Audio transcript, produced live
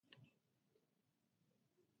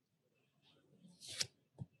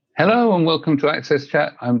Hello and welcome to Access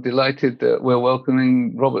Chat. I'm delighted that we're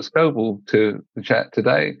welcoming Robert Scoble to the chat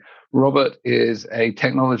today. Robert is a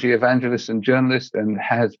technology evangelist and journalist and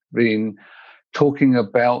has been talking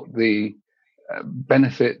about the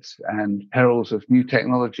benefits and perils of new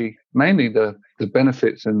technology, mainly the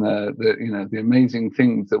benefits and the amazing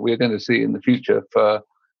things that we're going to see in the future for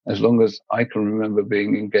as long as I can remember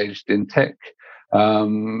being engaged in tech.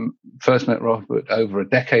 First met Robert over a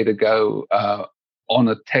decade ago on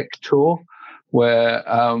a tech tour where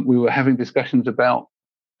we were having discussions about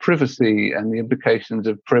privacy and the implications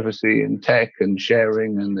of privacy in tech and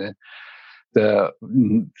sharing and the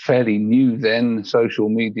fairly new then social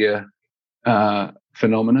media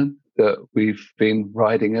phenomenon that we've been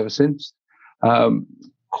riding ever since.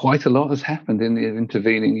 Quite a lot has happened in the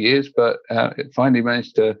intervening years, but it finally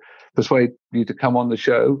managed to persuade you to come on the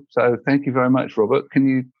show. So thank you very much, Robert. Can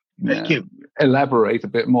you Thank you. Elaborate a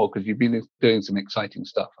bit more, because you've been doing some exciting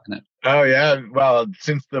stuff, I know. Oh yeah, well,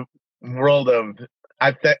 since the world of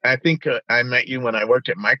I think I met you when I worked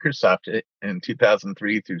at Microsoft in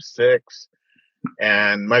 2003 through 6,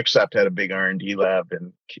 and Microsoft had a big R&D lab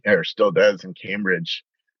or still does in Cambridge,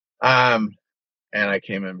 and I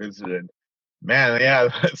came and visited. Man, yeah,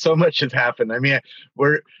 so much has happened. I mean,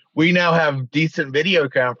 we now have decent video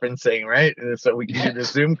conferencing, right? So we can do the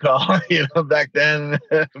Zoom call. Back then,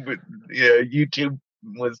 YouTube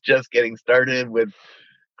was just getting started with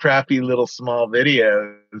crappy little small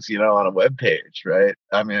videos, on a web page, right?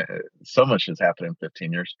 I mean, so much has happened in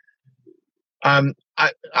 15 years. I'm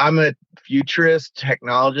a futurist,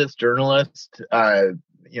 technologist, journalist. I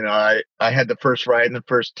had the first ride in the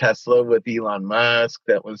first Tesla with Elon Musk.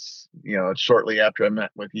 That was, shortly after I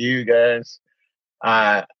met with you guys.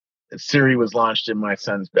 Siri was launched in my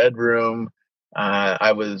son's bedroom.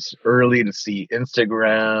 I was early to see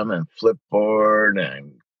Instagram and Flipboard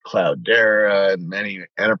and Cloudera and many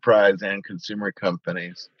enterprise and consumer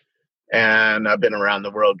companies. And I've been around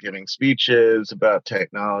the world giving speeches about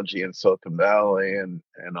technology in Silicon Valley and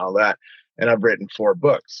all that. And I've written 4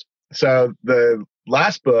 books. So the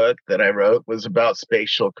last book that I wrote was about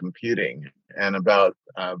spatial computing and about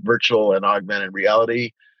virtual and augmented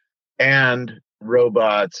reality and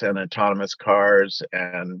robots and autonomous cars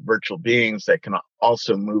and virtual beings that can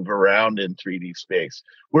also move around in 3D space.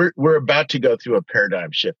 We're about to go through a paradigm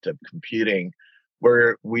shift of computing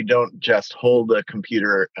where we don't just hold a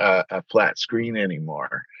computer a flat screen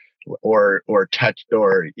anymore, or touch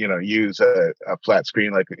or use a flat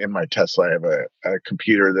screen. Like in my Tesla, I have a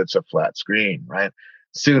computer that's a flat screen, right?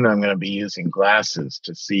 Soon I'm going to be using glasses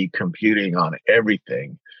to see computing on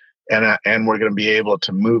everything, and we're going to be able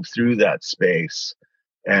to move through that space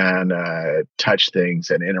and touch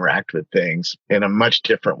things and interact with things in a much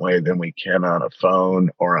different way than we can on a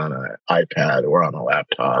phone or on an iPad or on a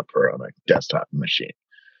laptop or on a desktop machine.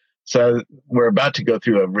 So we're about to go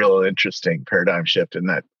through a real interesting paradigm shift, and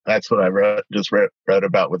that's what I wrote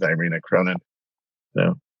about with Irina Cronin.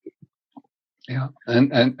 So. Yeah,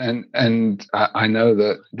 and I know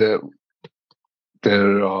that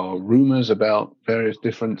there are rumors about various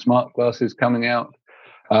different smart glasses coming out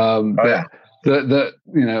that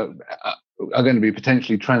are going to be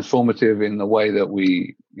potentially transformative in the way that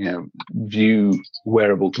we view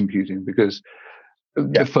wearable computing, because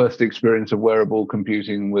the first experience of wearable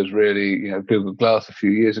computing was really Google Glass a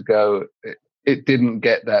few years ago. It didn't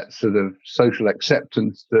get that sort of social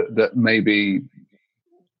acceptance that maybe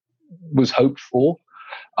was hoped for,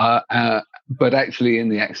 but actually in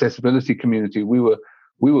the accessibility community we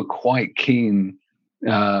were quite keen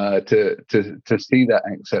to see that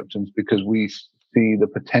acceptance, because we see the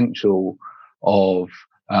potential of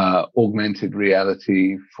augmented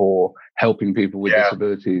reality for helping people with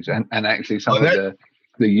disabilities, and actually some of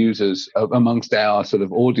the users amongst our sort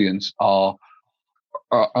of audience are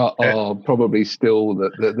probably still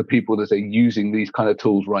the people that are using these kind of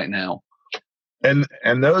tools right now. And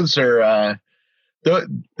those are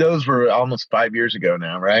those were almost 5 years ago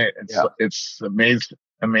now, right? It's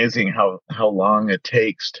amazing how long it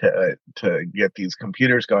takes to get these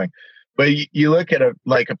computers going. But you look at a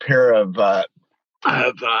pair of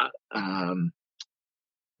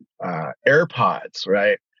AirPods,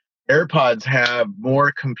 right? AirPods have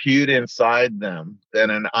more compute inside them than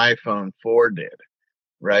an iPhone 4 did,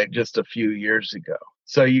 right? Just a few years ago.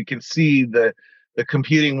 So you can see the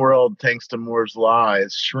computing world, thanks to Moore's Law,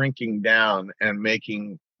 is shrinking down and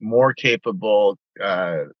making more capable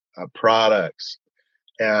products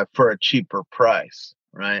for a cheaper price,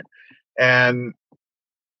 right? And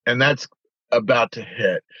that's about to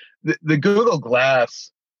hit. The Google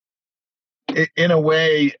Glass, in a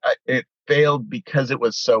way, it failed because it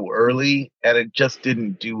was so early and it just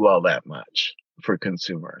didn't do all that much, for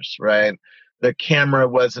consumers, right? The camera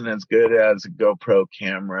wasn't as good as a GoPro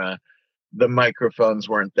camera. The microphones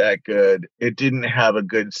weren't that good. It didn't have a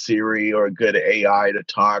good Siri or a good AI to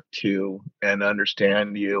talk to and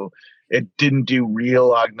understand you. It didn't do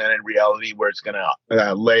real augmented reality where it's going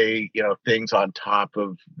to lay, things on top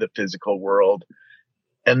of the physical world.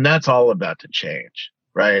 And that's all about to change,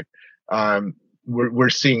 right? We're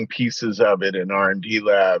seeing pieces of it in R&D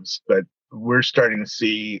labs, but we're starting to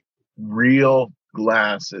see real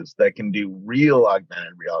glasses that can do real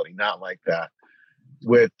augmented reality, not like that,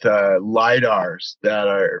 with LiDARs that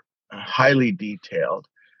are highly detailed,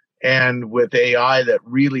 and with AI that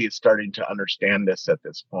really is starting to understand this at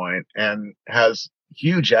this point and has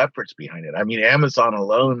huge efforts behind it. I mean, Amazon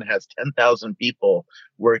alone has 10,000 people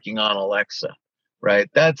working on Alexa, right?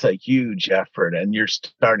 That's a huge effort, and you're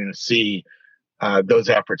starting to see those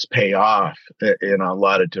efforts pay off in a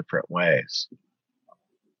lot of different ways.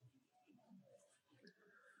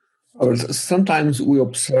 Sometimes we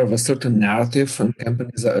observe a certain narrative from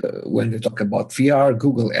companies when they talk about VR.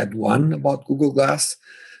 Google had one about Google Glass.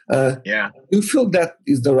 Do you feel that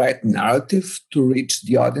is the right narrative to reach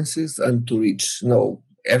the audiences and to reach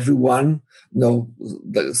everyone,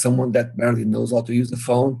 someone that barely knows how to use the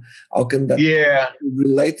phone? How can that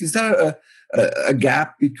relate? Is there a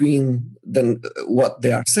gap between what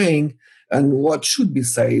they are saying and what should be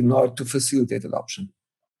said in order to facilitate adoption?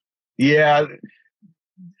 Yeah.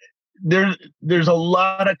 There's a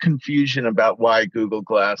lot of confusion about why Google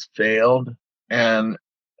Glass failed, and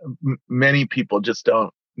many people just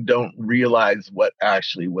don't realize what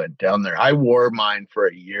actually went down there. I wore mine for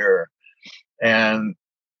a year, and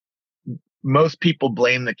most people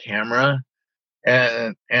blame the camera,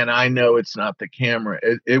 and I know it's not the camera.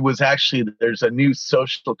 It was actually, there's a new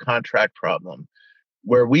social contract problem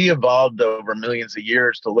where we evolved over millions of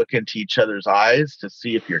years to look into each other's eyes to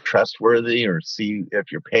see if you're trustworthy or see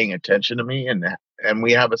if you're paying attention to me. And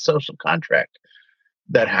we have a social contract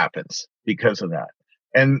that happens because of that.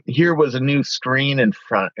 And here was a new screen in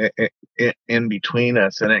front, in between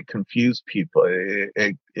us, and it confused people.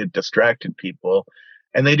 It distracted people,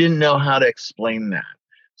 and they didn't know how to explain that.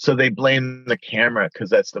 So they blamed the camera because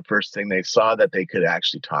that's the first thing they saw that they could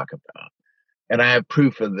actually talk about. And I have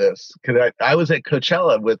proof of this because I was at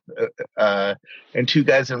Coachella with, and two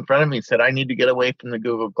guys in front of me said, I need to get away from the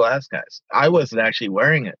Google Glass guys. I wasn't actually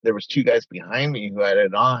wearing it. There was two guys behind me who had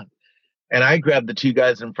it on. And I grabbed the two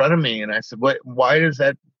guys in front of me and I said, why does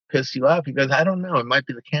that piss you off? He goes, I don't know. It might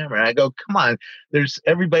be the camera. And I go, come on, there's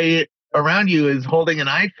everybody around you is holding an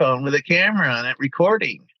iPhone with a camera on it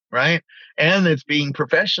recording, right? And it's being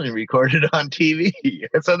professionally recorded on TV.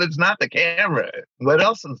 So it's not the camera. What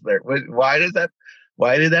else is there? Why did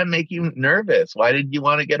that make you nervous? Why did you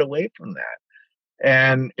want to get away from that?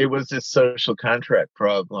 And it was this social contract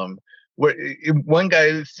problem where one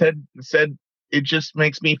guy said, it just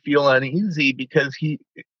makes me feel uneasy because he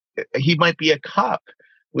might be a cop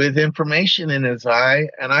with information in his eye,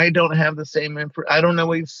 and I don't have the same I don't know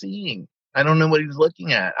what he's seeing. I don't know what he's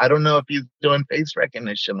looking at. I don't know if he's doing face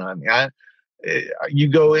recognition on me. You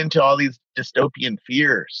go into all these dystopian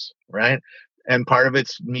fears, right? And part of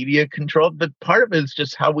it's media control, but part of it is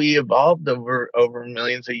just how we evolved over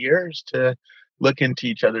millions of years to look into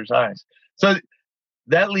each other's eyes. So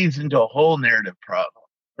that leads into a whole narrative problem,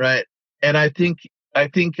 right? And I think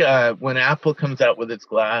when Apple comes out with its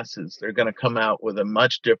glasses, they're going to come out with a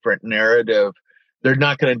much different narrative. They're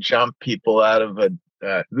not going to jump people out of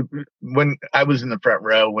when I was in the front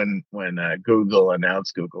row when Google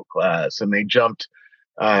announced Google Glass, and they jumped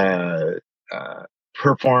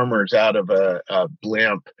performers out of a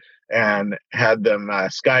blimp and had them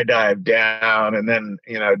skydive down and then,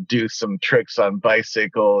 do some tricks on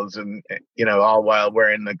bicycles and, all while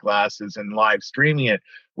wearing the glasses and live streaming it,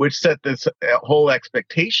 which set this whole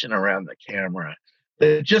expectation around the camera.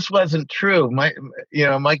 It just wasn't true. My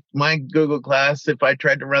Google Glass, if I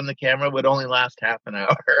tried to run the camera, would only last half an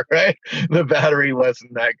hour, right? The battery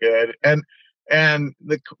wasn't that good. And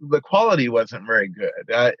the quality wasn't very good.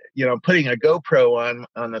 Putting a GoPro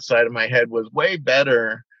on the side of my head was way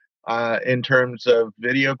better in terms of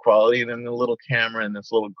video quality than the little camera in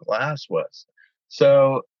this little glass was.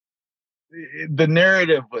 So the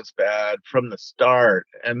narrative was bad from the start,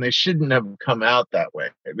 and they shouldn't have come out that way.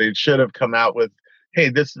 They should have come out with, hey,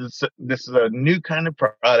 this is a new kind of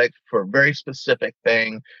product for a very specific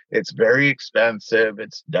thing. It's very expensive.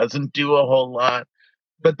 It doesn't do a whole lot.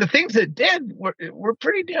 But the things it did were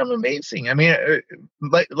pretty damn amazing. I mean,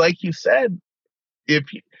 like you said,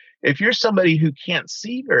 if you're somebody who can't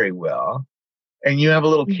see very well and you have a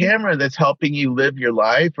little camera that's helping you live your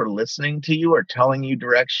life or listening to you or telling you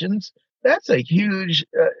directions, that's a huge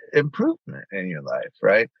improvement in your life,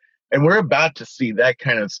 right? And we're about to see that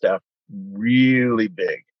kind of stuff really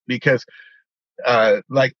big because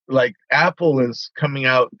like Apple is coming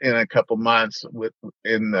out in a couple months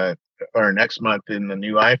or next month in the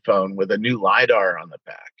new iPhone with a new LiDAR on the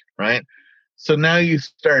back, right? So now you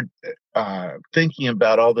start thinking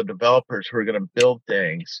about all the developers who are going to build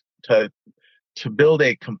things to build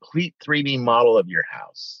a complete 3D model of your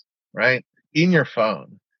house, right? In your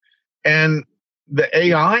phone. And the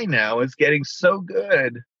AI now is getting so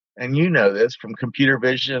good, and you know this from computer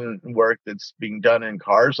vision work that's being done in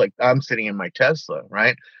cars. Like I'm sitting in my Tesla,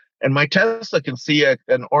 right? And my Tesla can see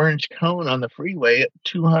an orange cone on the freeway at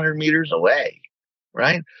 200 meters away,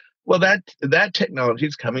 right? Well, that technology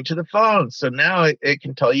is coming to the phone. So now it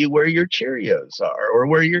can tell you where your Cheerios are or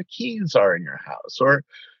where your keys are in your house or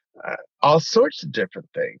all sorts of different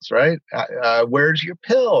things, right? Where's your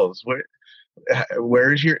pills?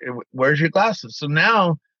 Where's your glasses? So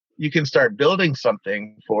now you can start building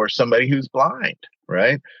something for somebody who's blind,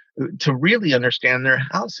 right? To really understand their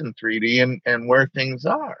house in 3D and where things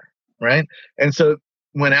are, right? And so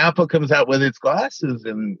when Apple comes out with its glasses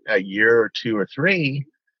in a year or 2 or 3,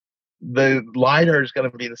 the LiDAR is going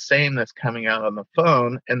to be the same that's coming out on the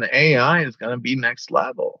phone, and the AI is going to be next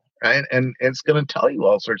level, right? And it's going to tell you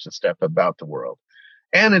all sorts of stuff about the world.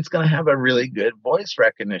 And it's going to have a really good voice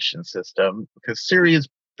recognition system because Siri is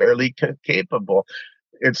fairly capable.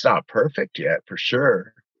 It's not perfect yet, for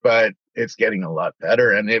sure, but it's getting a lot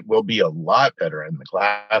better, and it will be a lot better in the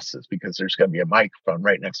glasses because there's going to be a microphone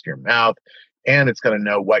right next to your mouth, and it's going to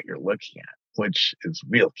know what you're looking at, which is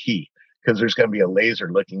real key because there's going to be a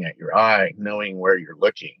laser looking at your eye, knowing where you're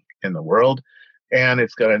looking in the world, and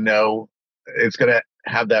it's going to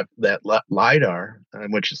have that LiDAR,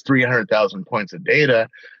 which is 300,000 points of data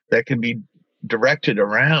that can be directed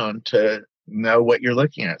around to know what you're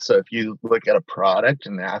looking at. So if you look at a product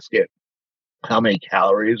and ask it how many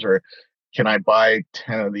calories or can I buy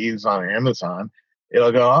 10 of these on Amazon,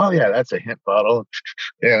 it'll go, oh yeah, that's a hint bottle.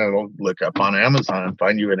 And it'll look up on Amazon and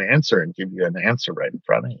find you an answer and give you an answer right in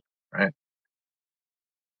front of you, right?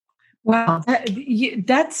 Wow,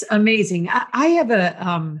 that's amazing. I have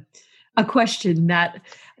a question that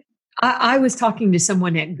I was talking to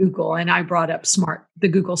someone at Google, and I brought up the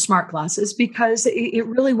Google Smart Glasses because it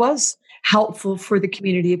really was helpful for the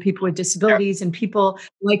community of people with disabilities and people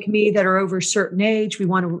like me that are over a certain age. We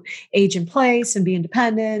want to age in place and be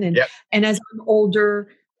independent. And as I'm older,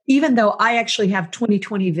 even though I actually have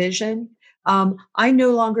 20/20 vision, I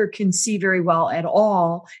no longer can see very well at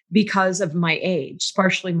all because of my age,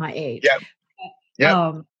 partially my age.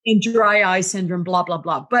 And dry eye syndrome, blah, blah,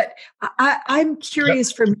 blah. But I'm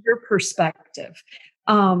curious from your perspective.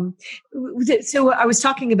 So I was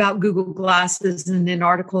talking about Google Glasses in an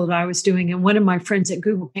article that I was doing, and one of my friends at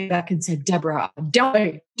Google came back and said, "Deborah,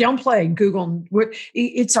 don't play Google.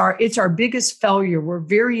 It's our biggest failure. We're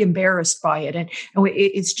very embarrassed by it, and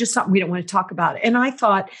it's just something we don't want to talk about." And I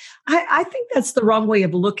thought, I think that's the wrong way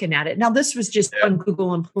of looking at it. Now, this was just one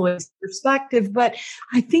Google employee's perspective, but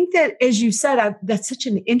I think that, as you said, that's such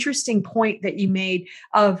an interesting point that you made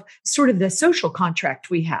of sort of the social contract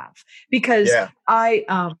we have, because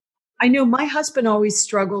I know my husband always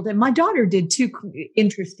struggled, and my daughter did too,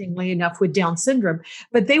 interestingly enough, with Down syndrome,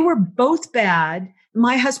 but they were both bad.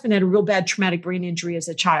 My husband had a real bad traumatic brain injury as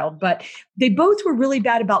a child, but they both were really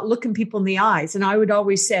bad about looking people in the eyes. And I would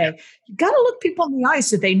always say, you got to look people in the eyes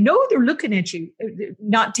so they know they're looking at you,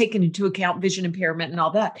 not taking into account vision impairment and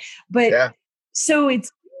all that. But so it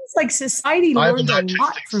seems like society learned a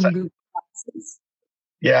lot from Google Glasses.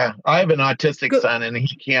 Yeah, I have an autistic son, and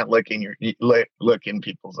he can't look in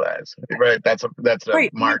people's eyes. Right, that's a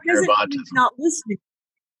marker of autism. He's not listening.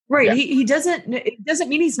 Right, he doesn't. It doesn't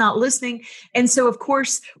mean he's not listening. And so, of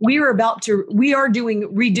course, we are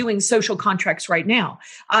redoing social contracts right now.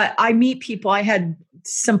 I meet people. I had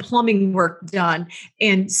some plumbing work done,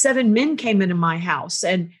 and 7 men came into my house,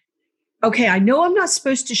 and okay, I know I'm not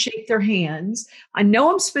supposed to shake their hands. I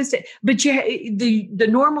know I'm supposed to, but the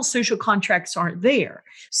normal social contracts aren't there.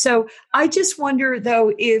 So I just wonder,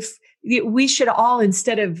 though, if we should all,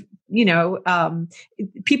 instead of,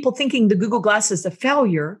 people thinking the Google Glass is a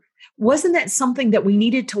failure, wasn't that something that we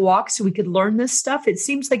needed to walk so we could learn this stuff? It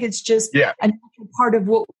seems like it's just a natural part of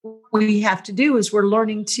what we have to do as we're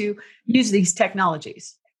learning to use these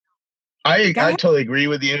technologies. I totally agree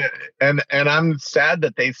with you, and I'm sad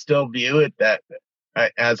that they still view it that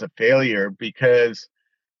as a failure, because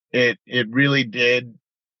it really did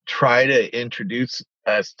try to introduce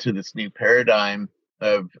us to this new paradigm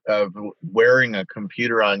of wearing a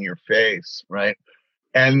computer on your face, right?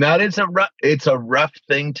 And that is it's a rough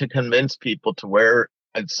thing to convince people to wear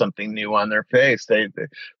something new on their face.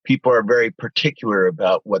 People are very particular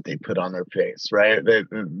about what they put on their face, right?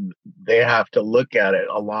 They have to look at it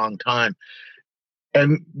a long time.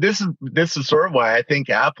 And this is sort of why I think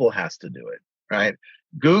Apple has to do it, right?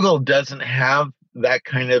 Google doesn't have that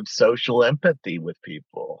kind of social empathy with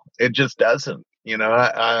people. It just doesn't,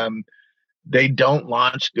 they don't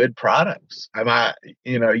launch good products.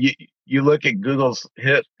 You look at Google's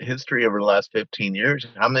history over the last 15 years,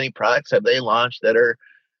 how many products have they launched that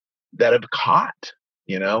have caught?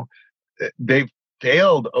 They've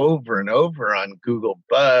failed over and over on Google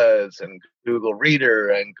Buzz and Google Reader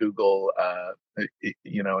and Google,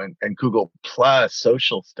 and Google Plus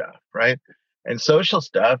social stuff, right? And social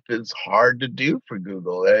stuff is hard to do for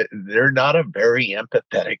Google. They're not a very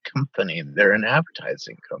empathetic company. They're an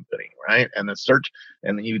advertising company, right? And the search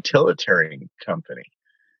and the utilitarian company.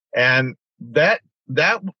 And that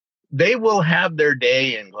they will have their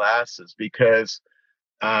day in glasses because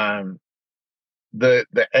the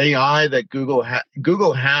AI that Google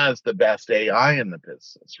has the best AI in the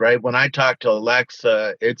business, right? When I talk to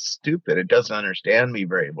Alexa, it's stupid. It doesn't understand me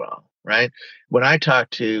very well, right? When I talk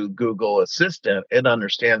to Google Assistant, it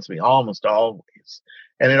understands me almost always.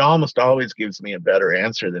 And it almost always gives me a better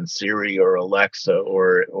answer than Siri or Alexa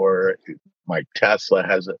or like Tesla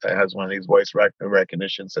has one of these voice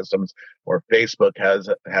recognition systems, or Facebook has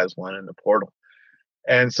one in the portal.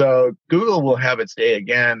 And so Google will have its day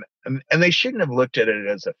again, and they shouldn't have looked at it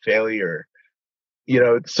as a failure.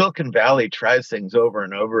 Silicon Valley tries things over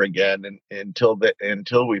and over again until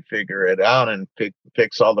we figure it out and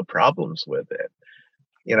fix all the problems with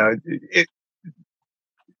it.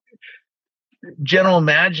 General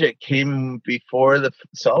Magic came before the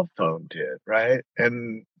cell phone did, right?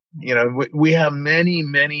 And we have many,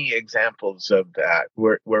 many examples of that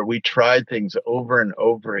where we tried things over and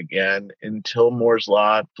over again until Moore's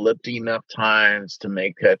Law flipped enough times to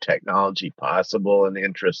make technology possible and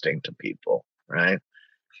interesting to people, right?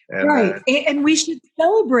 Right. And we should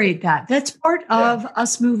celebrate that. That's part of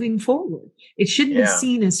us moving forward. It shouldn't be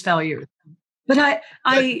seen as failure. But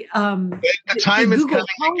the time is coming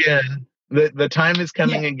again. The time is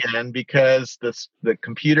coming again because the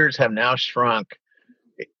computers have now shrunk.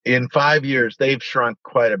 In 5 years, they've shrunk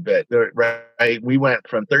quite a bit. Right? We went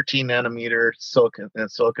from 13 nanometer silicon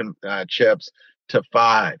chips to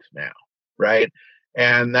 5 now, right?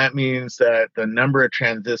 And that means that the number of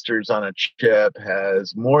transistors on a chip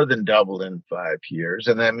has more than doubled in 5 years,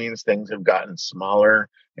 and that means things have gotten smaller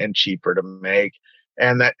and cheaper to make,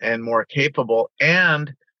 and more capable.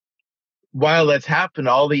 And while that's happened,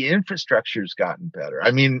 all the infrastructure's gotten better.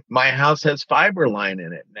 I mean, my house has fiber line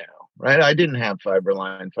in it now. Right, I didn't have fiber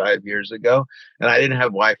line 5 years ago, and I didn't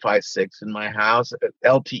have Wi-Fi 6 in my house.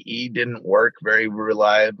 LTE didn't work very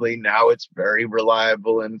reliably. Now it's very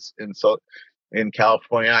reliable in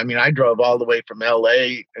California. I mean, I drove all the way from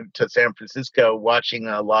LA to San Francisco watching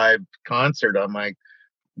a live concert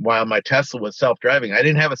while my Tesla was self-driving. I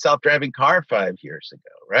didn't have a self-driving car 5 years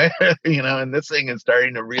ago, right? And this thing is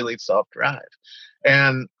starting to really self-drive,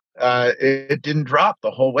 and it didn't drop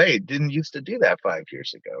the whole way. It didn't used to do that 5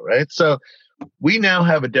 years ago, right? So we now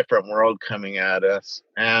have a different world coming at us,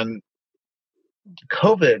 and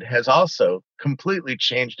COVID has also completely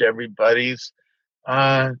changed everybody's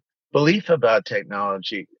belief about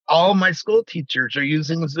technology. All my school teachers are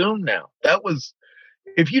using Zoom now.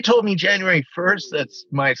 If you told me January 1st that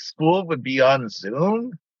my school would be on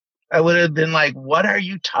Zoom, I would have been like, what are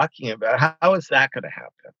you talking about? How is that going to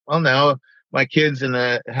happen? Well, now my kids in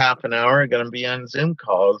a half an hour are going to be on Zoom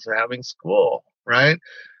calls having school, right?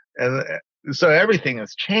 And so everything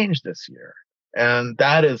has changed this year. And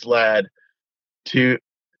that has led to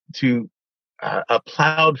a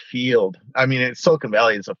plowed field. I mean, Silicon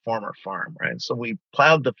Valley is a former farm, right? So we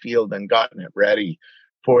plowed the field and gotten it ready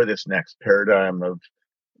for this next paradigm of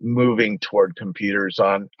moving toward computers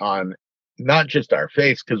on not just our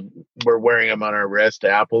face, because we're wearing them on our wrist.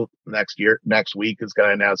 Apple next week is going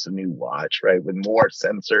to announce a new watch, right, with more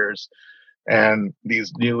sensors. And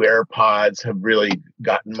these new AirPods have really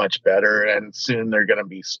gotten much better, and soon they're going to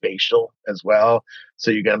be spatial as well. So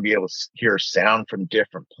you're going to be able to hear sound from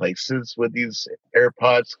different places with these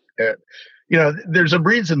AirPods. There's a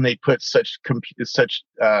reason they put such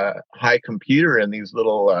high computer in these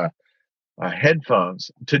little headphones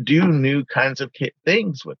to do new kinds of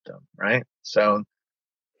things with them, right? So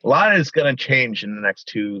a lot is going to change in the next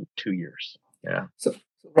two years. Yeah. So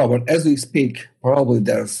Robert, as we speak, probably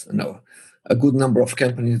there's a good number of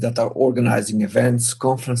companies that are organizing events,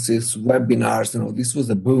 conferences, webinars. This was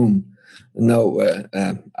a boom.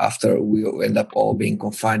 After we end up all being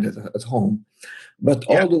confined at home. But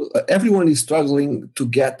everyone is struggling to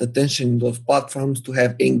get attention in those platforms, to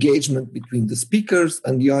have engagement between the speakers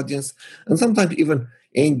and the audience, and sometimes even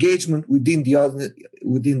engagement within the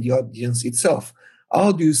audience itself.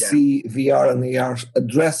 How do you see VR and AR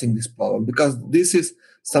addressing this problem? Because this is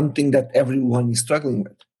something that everyone is struggling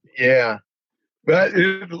with. Yeah. But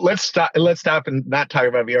let's stop and not talk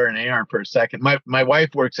about VR and AR for a second. My wife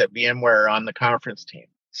works at VMware on the conference team.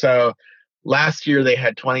 So last year they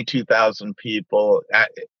had 22,000 people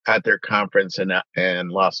at their conference in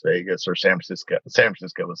Las Vegas or San Francisco. San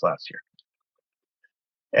Francisco was last year.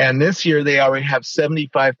 And this year they already have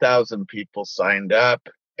 75,000 people signed up,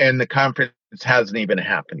 and the conference hasn't even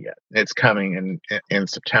happened yet. It's coming in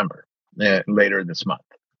September, later this month,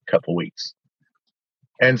 a couple weeks.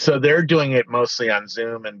 And so they're doing it mostly on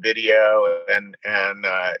Zoom and video and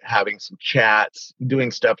having some chats,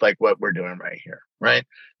 doing stuff like what we're doing right here, right?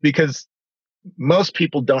 Because most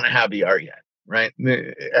people don't have VR yet, right?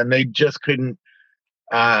 And they just couldn't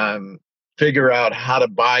figure out how to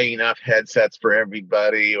buy enough headsets for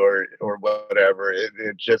everybody or whatever.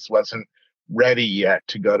 It just wasn't ready yet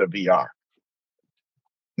to go to VR.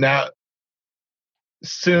 Now,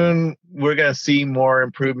 soon we're going to see more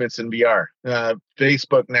improvements in VR.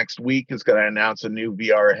 Facebook next week is going to announce a new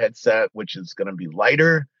VR headset, which is going to be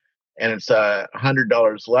lighter, and it's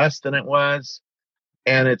 $100 less than it was,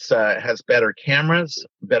 and it's has better cameras,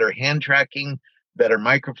 better hand tracking, better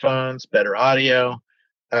microphones, better audio,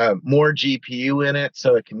 more GPU in it,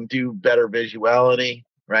 so it can do better visuality.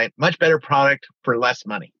 Right, much better product for less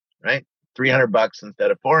money. Right, $300 instead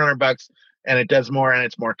of $400, and it does more, and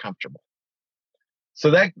it's more comfortable. So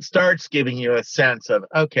that starts giving you a sense of,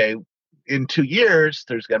 okay, in 2 years,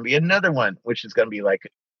 there's going to be another one, which is going to be like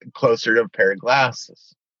closer to a pair of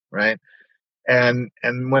glasses, right? And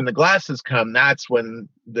when the glasses come, that's when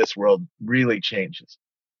this world really changes.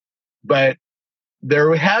 But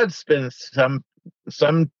there has been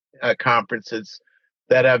some conferences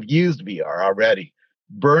that have used VR already.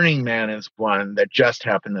 Burning Man is one that just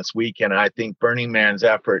happened this weekend. I think Burning Man's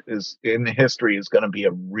effort in history is going to be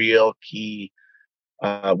a real key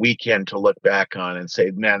weekend to look back on and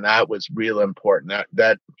say, man, that was real important.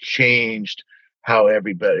 That changed how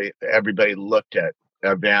everybody looked at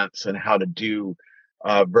events and how to do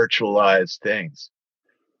virtualized things.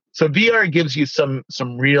 So VR gives you some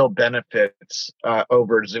real benefits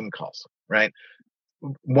over Zoom calls, right?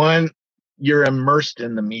 One, you're immersed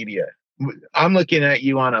in the media. I'm looking at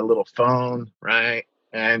you on a little phone, right?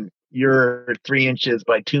 And you're 3 inches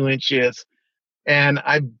by 2 inches. And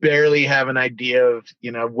I barely have an idea of,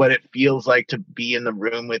 what it feels like to be in the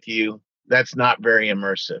room with you. That's not very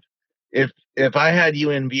immersive. If I had you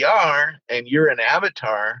in VR and you're an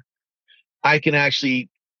avatar, I can actually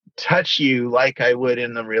touch you like I would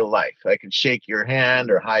in the real life. I can shake your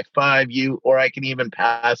hand or high five you, or I can even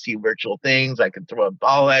pass you virtual things. I can throw a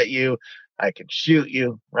ball at you. I can shoot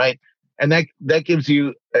you, right? And that gives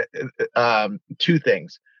you two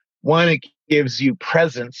things. One, it gives you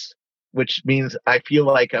presence, which means I feel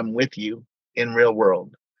like I'm with you in real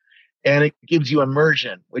world. And it gives you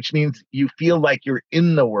immersion, which means you feel like you're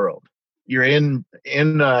in the world. You're in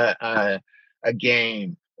a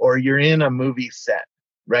game, or you're in a movie set,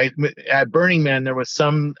 right? At Burning Man, there was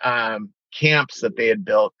some camps that they had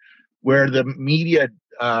built where the media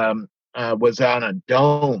was on a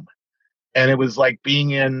dome. And it was like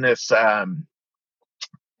being in this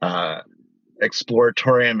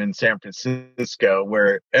exploratorium in San Francisco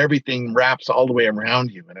where everything wraps all the way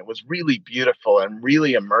around you. And it was really beautiful and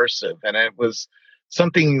really immersive. And it was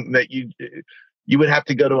something that you would have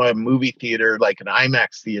to go to a movie theater, like an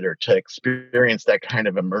IMAX theater, to experience that kind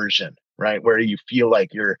of immersion, right? Where you feel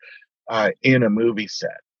like you're in a movie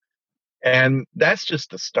set. And that's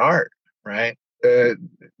just the start, right?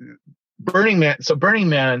 Burning Man. So Burning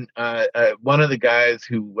Man, one of the guys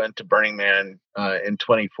who went to Burning Man in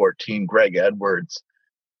 2014, Greg Edwards,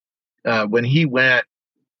 when he went,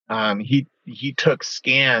 he took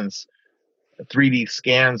scans, 3D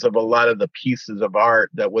scans of a lot of the pieces of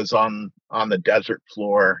art that was on the desert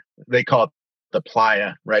floor. They call it the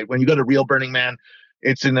playa, right? When you go to real Burning Man,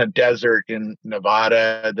 it's in a desert in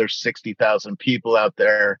Nevada. There's 60,000 people out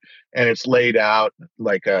there, and it's laid out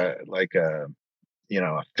like a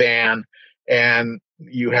fan, and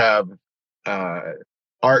you have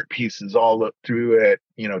art pieces all through it,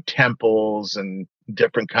 temples and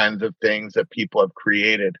different kinds of things that people have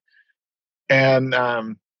created. And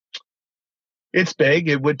it's big.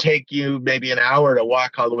 It would take you maybe an hour to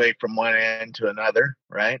walk all the way from one end to another,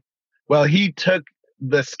 right? Well, he took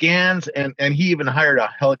the scans and he even hired a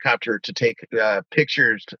helicopter to take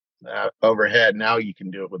pictures overhead. Now you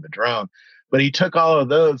can do it with a drone. but he took all of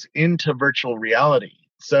those into virtual reality.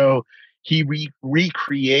 So he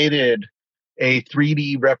recreated a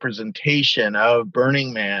 3D representation of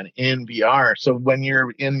Burning Man in VR. So when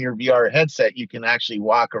you're in your VR headset, you can actually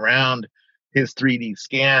walk around his 3D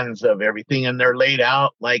scans of everything, and they're laid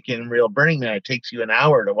out like in real Burning Man. It takes you an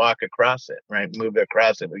hour to walk across it, right? Move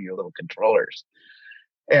across it with your little controllers.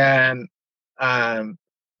 And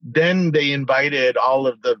then they invited all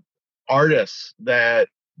of the artists that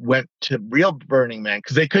went to real Burning Man,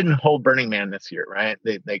 because they couldn't hold Burning Man this year, right?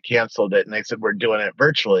 They canceled it, and they said, we're doing it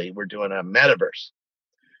virtually. We're doing a metaverse.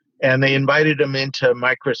 And they invited them into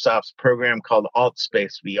Microsoft's program called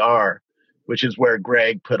AltSpace VR, which is where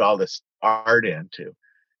Greg put all this art into.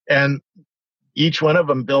 And each one of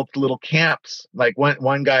them built little camps. Like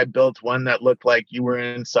one guy built one that looked like you were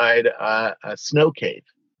inside a snow cave,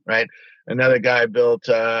 right? Another guy built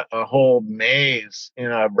a whole maze in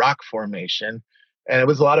a rock formation. And it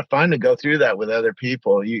was a lot of fun to go through that with other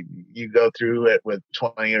people. You go through it with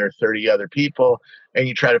 20 or 30 other people, and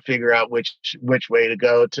you try to figure out which way to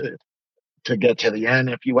go to get to the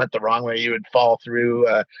end. If you went the wrong way, you would fall through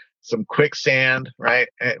some quicksand, right?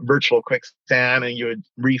 Virtual quicksand, and you would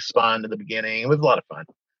respawn to the beginning. It was a lot of fun.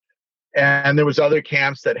 And there was other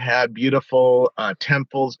camps that had beautiful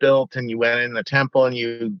temples built, and you went in the temple and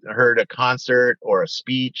you heard a concert or a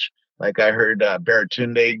speech. Like I heard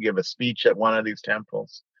Baratunde give a speech at one of these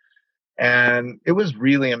temples. And it was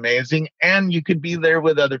really amazing. And you could be there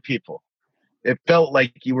with other people. It felt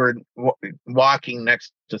like you were walking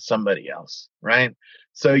next to somebody else, right?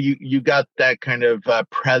 So you got that kind of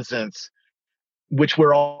presence, which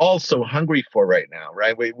we're all so hungry for right now,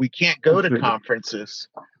 right? We can't go to conferences,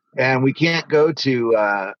 and we can't go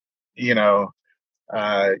to,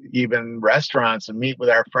 even restaurants and meet with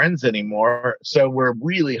our friends anymore. So we're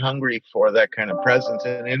really hungry for that kind of presence.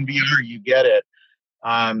 And in VR, you get it.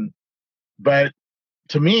 But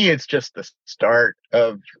to me, it's just the start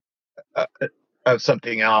of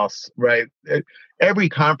something else, right? Every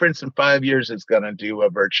conference in 5 years is going to do a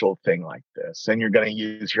virtual thing like this. And you're going to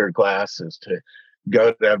use your glasses to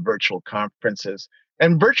go to virtual conferences.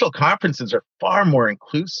 And virtual conferences are far more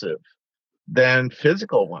inclusive than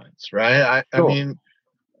physical ones, right? I mean,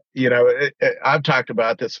 I've talked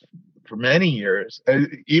about this for many years.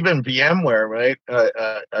 Even VMware, right?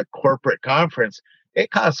 A corporate conference,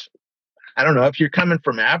 it costs, I don't know, if you're coming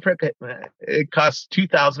from Africa, it costs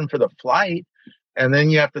 $2,000 for the flight, and then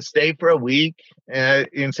you have to stay for a week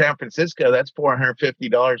in San Francisco. That's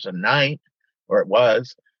 $450 a night, or it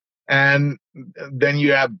was, and then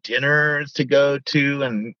you have dinners to go to,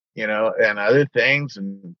 and and other things,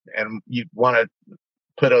 and you want to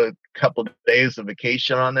put a couple of days of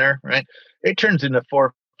vacation on there, right? It turns into $4,000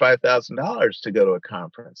 or $5,000 to go to a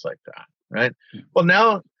conference like that, right? Well,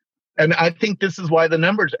 now, and I think this is why the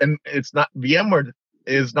numbers, and it's not, VMware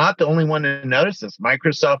is not the only one to notice this.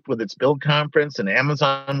 Microsoft with its Build conference and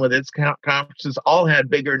Amazon with its conferences all had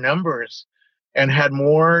bigger numbers and had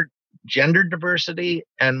more gender diversity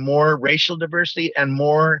and more racial diversity and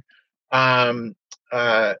more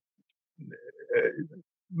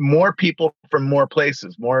people from more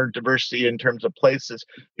places, more diversity in terms of places,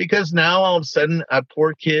 because now all of a sudden a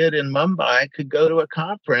poor kid in Mumbai could go to a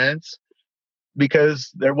conference because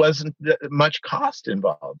there wasn't much cost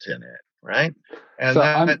involved in it, right? And so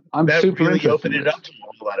I'm that super really opened it up to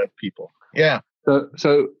a lot of people. Yeah.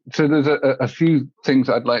 So there's a few things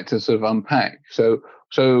I'd like to sort of unpack. So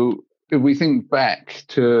if we think back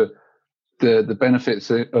to the benefits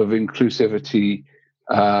of inclusivity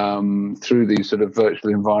through these sort of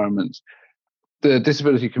virtual environments, the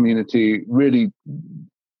disability community really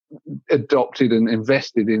adopted and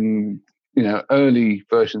invested in early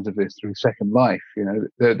versions of this through Second Life.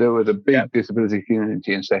 There was a big disability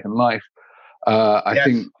community in Second Life. I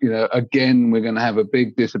think again we're going to have a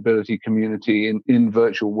big disability community in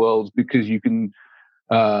virtual worlds, because you can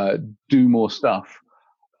do more stuff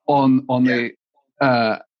on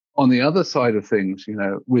the other side of things.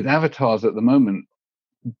 With avatars at the moment,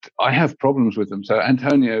 I have problems with them. So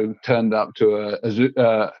Antonio turned up to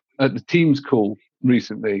at the Teams call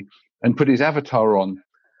recently and put his avatar on,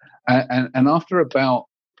 and after about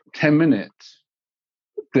 10 minutes,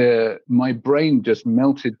 my brain just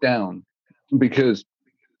melted down, because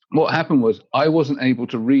what happened was I wasn't able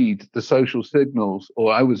to read the social signals,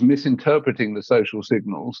 or I was misinterpreting the social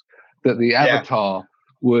signals that the avatar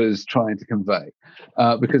was trying to convey,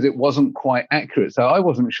 because it wasn't quite accurate. So I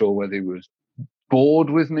wasn't sure whether he was bored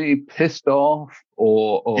with me, pissed off,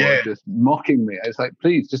 or just mocking me. It's like,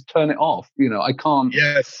 please just turn it off. I can't.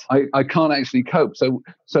 I can't actually cope. So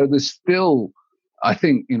there's still, I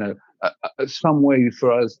think, some way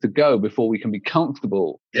for us to go before we can be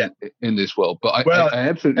comfortable in this world. But I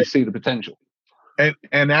absolutely see the potential.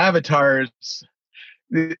 And avatars,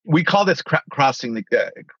 we call this crossing the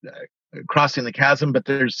chasm, but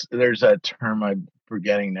there's a term I'm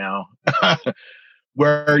forgetting now,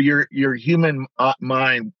 where your human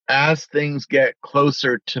mind, as digital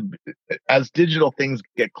things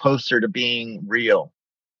get closer to being real,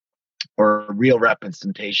 or real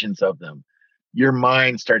representations of them, your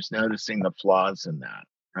mind starts noticing the flaws in that,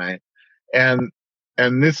 right?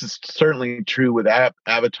 And this is certainly true with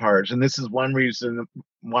avatars. And this is one reason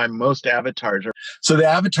why most avatars are. So the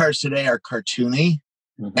avatars today are cartoony,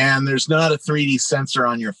 and there's not a 3D sensor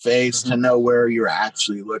on your face to know where you're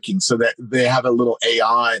actually looking. So that they have a little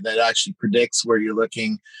AI that actually predicts where you're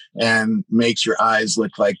looking and makes your eyes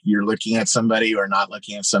look like you're looking at somebody or not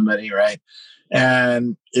looking at somebody, right?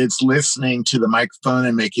 And it's listening to the microphone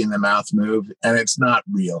and making the mouth move, and it's not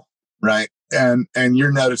real, right? And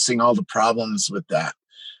you're noticing all the problems with that.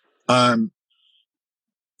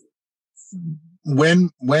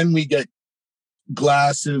 When we get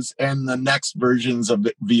glasses and the next versions of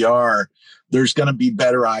VR, there's going to be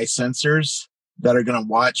better eye sensors that are going to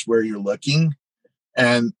watch where you're looking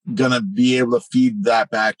and going to be able to feed that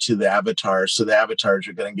back to the avatars. So the avatars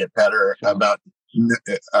are going to get better about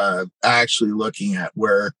actually looking at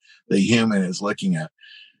where the human is looking at.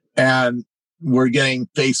 And we're getting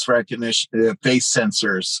face recognition, face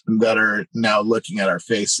sensors that are now looking at our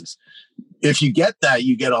faces. If you get that,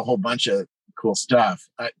 you get a whole bunch of cool stuff.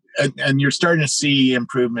 And you're starting to see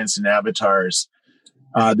improvements in avatars.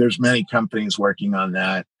 There's many companies working on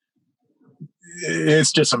that.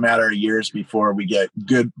 It's just a matter of years before we get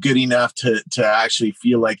good enough to actually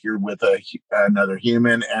feel like you're with another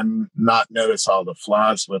human and not notice all the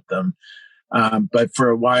flaws with them. But for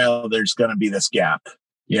a while, there's going to be this gap.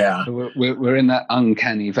 Yeah, so we're in that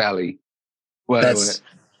uncanny valley. That's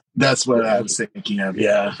what I was thinking of.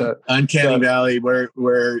 Yeah, so, uncanny valley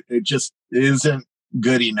where it just isn't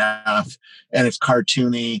good enough, and it's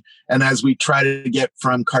cartoony. And as we try to get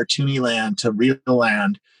from cartoony land to real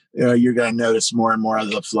land, you're going to notice more and more of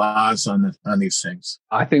the flaws on these things.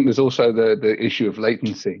 I think there's also the issue of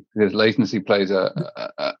latency, because latency plays a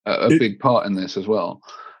big part in this as well.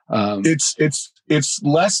 It's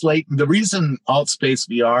less latent. The reason AltSpace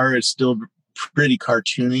VR is still pretty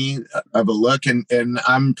cartoony of a look, and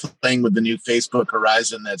I'm playing with the new Facebook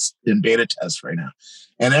Horizon that's in beta test right now,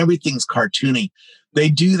 and everything's cartoony. They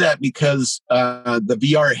do that because the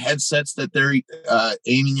VR headsets that they're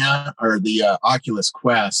aiming at are the Oculus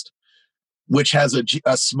Quest, which has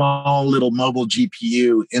a small little mobile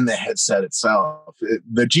GPU in the headset itself.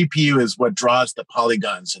 The GPU is what draws the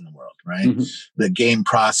polygons in the world, right? Mm-hmm. The game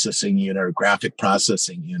processing unit or graphic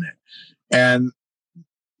processing unit. And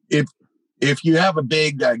if you have a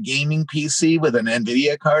big gaming PC with an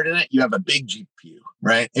NVIDIA card in it, you have a big GPU,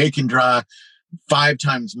 right? It can draw 5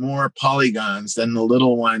 times more polygons than the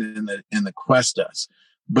little one in the Quest does.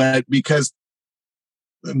 But because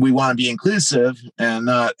we want to be inclusive and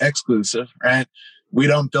not exclusive, right? We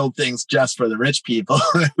don't build things just for the rich people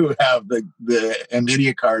who have the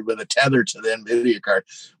NVIDIA card with a tether to the NVIDIA card.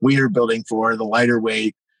 We are building for the lighter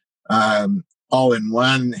weight,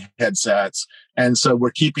 all-in-one headsets. And so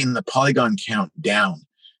we're keeping the polygon count down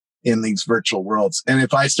in these virtual worlds. And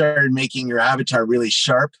if I started making your avatar really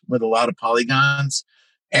sharp with a lot of polygons,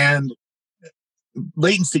 and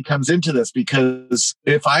latency comes into this, because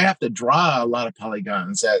if I have to draw a lot of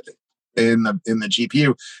polygons in the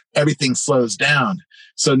GPU, everything slows down.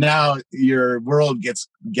 So now your world gets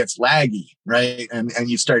laggy, right? And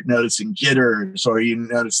you start noticing jitters, or you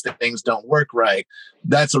notice that things don't work right.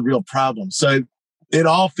 That's a real problem. So it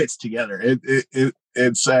all fits together.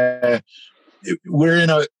 We're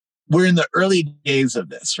in the early days of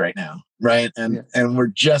this right now, right? And we're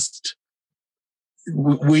just,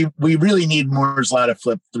 we really need Moore's Law to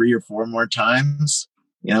flip 3 or 4 more times,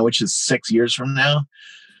 which is 6 years from now,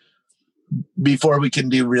 before we can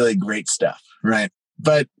do really great stuff, right?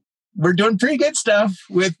 But we're doing pretty good stuff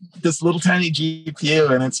with this little tiny GPU,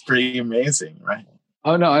 and it's pretty amazing, right?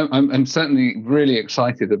 Oh no, I'm certainly really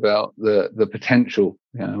excited about the potential.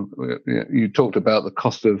 You talked about the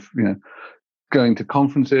cost of going to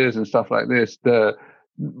conferences and stuff like this. There's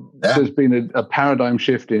been a paradigm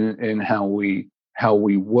shift in how we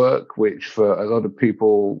work, which for a lot of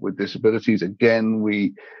people with disabilities, again,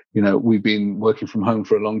 we've been working from home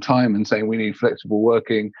for a long time and saying we need flexible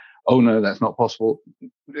working. Oh no, that's not possible.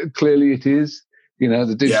 Clearly it is.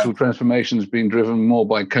 The digital transformation has been driven more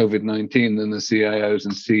by COVID-19 than the CIOs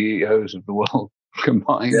and CEOs of the world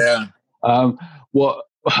combined. Yeah.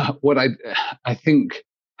 What I think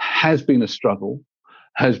has been a struggle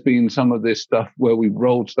has been some of this stuff where we've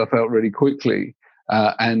rolled stuff out really quickly,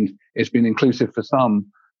 and it's been inclusive for some.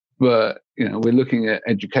 But, we're looking at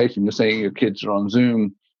education. You're saying your kids are on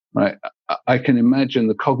Zoom, right? I can imagine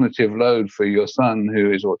the cognitive load for your son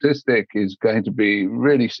who is autistic is going to be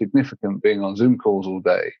really significant being on Zoom calls all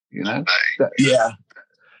day, Yeah.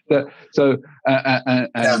 So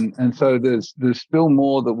there's still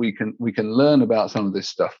more that we can learn about some of this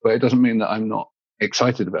stuff, but it doesn't mean that I'm not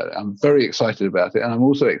excited about it. I'm very excited about it, and I'm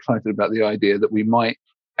also excited about the idea that we might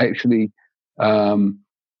actually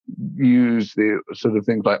use the sort of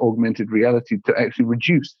things like augmented reality to actually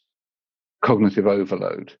reduce cognitive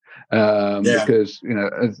overload. Because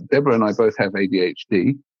as Deborah and I both have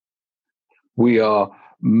ADHD, we are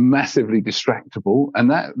massively distractible,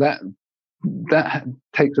 and that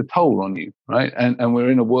takes a toll on you, right? And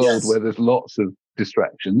we're in a world where there's lots of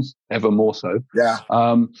distractions, ever more so. Yeah.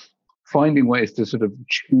 Finding ways to sort of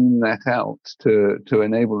tune that out to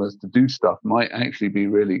enable us to do stuff might actually be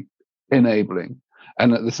really enabling,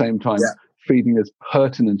 and at the same time feeding us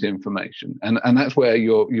pertinent information. And that's where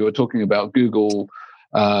you were talking about Google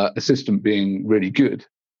Assistant being really good,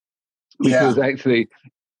 because actually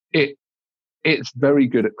it's very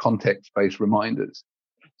good at context-based reminders.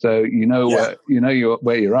 So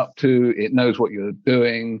where you're up to. It knows what you're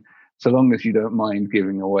doing. So long as you don't mind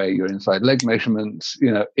giving away your inside leg measurements,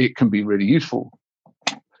 it can be really useful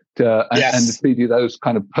and to feed you those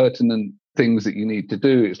kind of pertinent things that you need to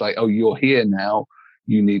do. It's like, oh, you're here now.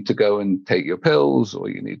 You need to go and take your pills, or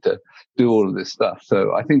you need to do all of this stuff.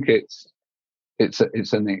 So I think it's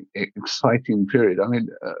an exciting period. I mean,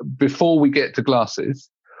 before we get to glasses,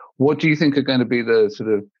 what do you think are going to be the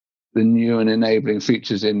sort of the new and enabling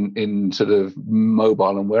features in sort of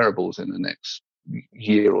mobile and wearables in the next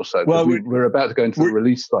year or so? Well, we're about to go into the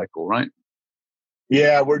release cycle, right?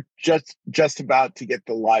 Yeah, we're just about to get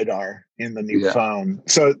the LiDAR in the new phone.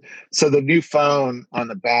 So the new phone on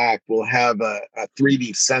the back will have a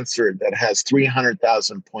 3D sensor that has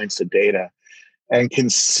 300,000 points of data and can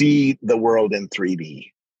see the world in 3D,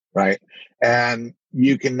 right? And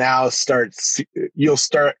you can now start seeing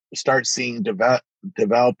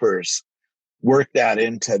developers work that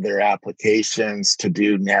into their applications to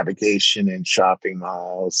do navigation in shopping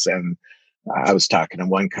malls. And I was talking to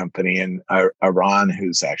one company in Iran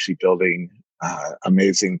who's actually building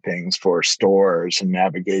amazing things for stores and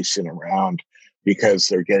navigation around, because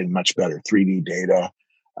they're getting much better 3D data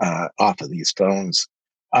off of these phones.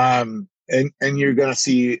 And you're going to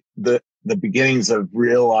see the beginnings of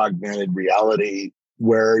real augmented reality,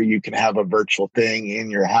 where you can have a virtual thing in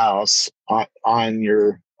your house on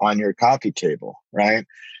your coffee table, right?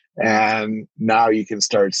 And now you can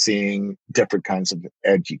start seeing different kinds of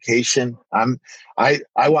education. I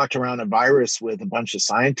walked around a virus with a bunch of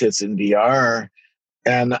scientists in VR,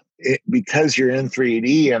 and because you're in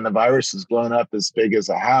 3D and the virus is blown up as big as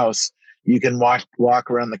a house, you can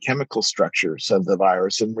walk around the chemical structures of the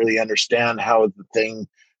virus and really understand how the thing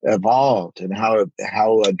evolved, and how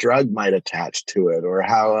a drug might attach to it, or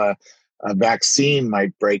how a vaccine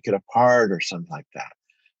might break it apart, or something like that.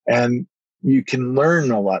 And you can learn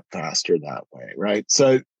a lot faster that way, right?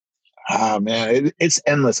 So, it's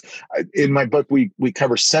endless. In my book, we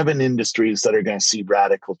cover 7 industries that are going to see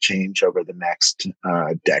radical change over the next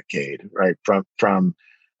decade, right? From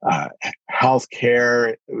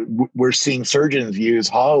healthcare, we're seeing surgeons use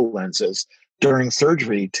HoloLenses during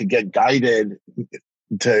surgery to get guided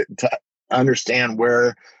to understand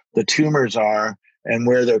where the tumors are and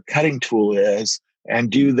where their cutting tool is, and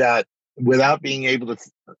do that without being able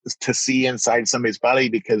to see inside somebody's body,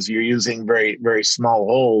 because you're using very, very small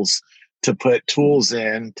holes to put tools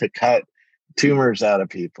in to cut tumors out of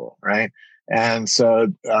people, right? And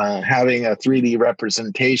so having a 3D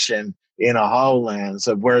representation in a HoloLens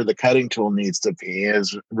of where the cutting tool needs to be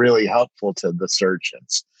is really helpful to the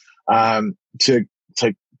surgeons. To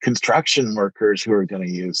construction workers who are going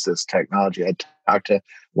to use this technology. I talked to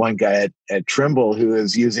one guy at Trimble who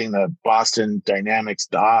is using the Boston Dynamics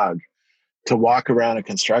dog to walk around a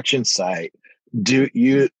construction site,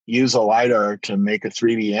 use a LiDAR to make a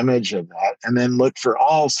 3D image of that, and then look for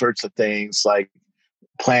all sorts of things like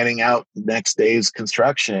planning out next day's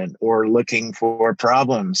construction, or looking for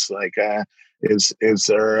problems like is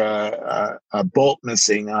there a bolt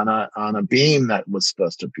missing on a beam that was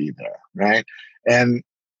supposed to be there, right? And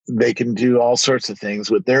they can do all sorts of things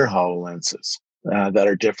with their HoloLenses that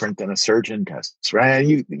are different than a surgeon does, right?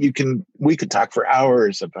 And we could talk for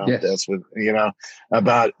hours about this with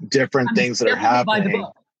about different things that are happening.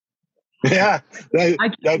 Yeah, I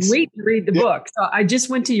can't wait to read the book. So I just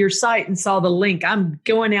went to your site and saw the link. I'm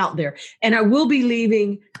going out there, and I will be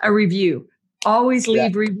leaving a review. Always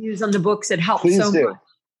leave reviews on the books. It helps so much.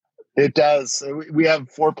 It does. We have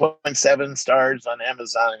 4.7 stars on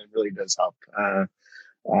Amazon. It really does help.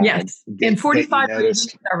 Yes, and 45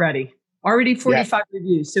 reviews already. Already 45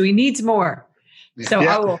 reviews. So he needs more. So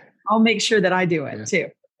I'll make sure that I do it too.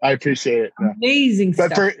 I appreciate it. Amazing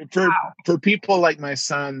stuff. But for people like my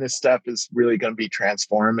son, this stuff is really going to be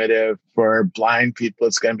transformative. For blind people,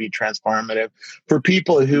 it's going to be transformative. For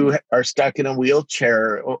people who are stuck in a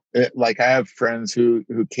wheelchair, like I have friends who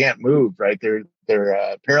can't move, right?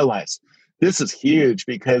 They're paralyzed. This is huge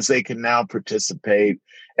because they can now participate,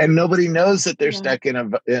 and nobody knows that they're stuck in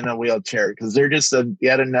a wheelchair because they're just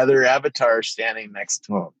yet another avatar standing next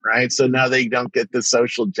to them, right? So now they don't get the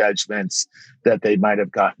social judgments that they might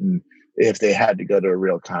have gotten if they had to go to a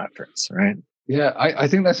real conference, right? Yeah, I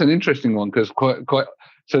think that's an interesting one because quite.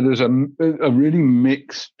 So there's a really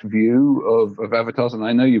mixed view of avatars, and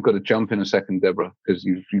I know you've got to jump in a second, Deborah, because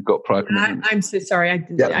you've got prior commitments. I'm so sorry, I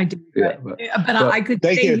did, but I could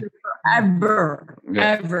stay here forever,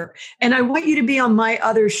 ever. And I want you to be on my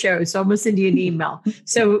other show, so I'm gonna send you an email.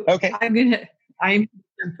 So I'm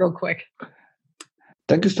real quick.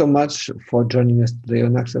 Thank you so much for joining us today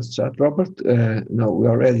on Access Chat, Robert. No,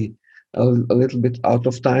 we're already a little bit out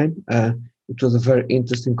of time. It was a very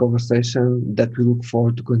interesting conversation that we look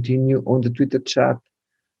forward to continue on the Twitter chat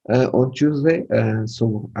on Tuesday.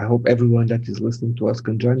 So I hope everyone that is listening to us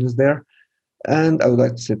can join us there. And I would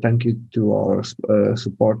like to say thank you to our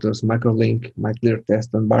supporters, Microlink, MyClearTest,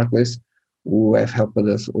 and Barclays, who have helped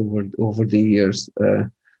us over the years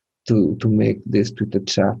to make this Twitter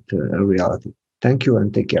chat a reality. Thank you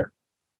and take care.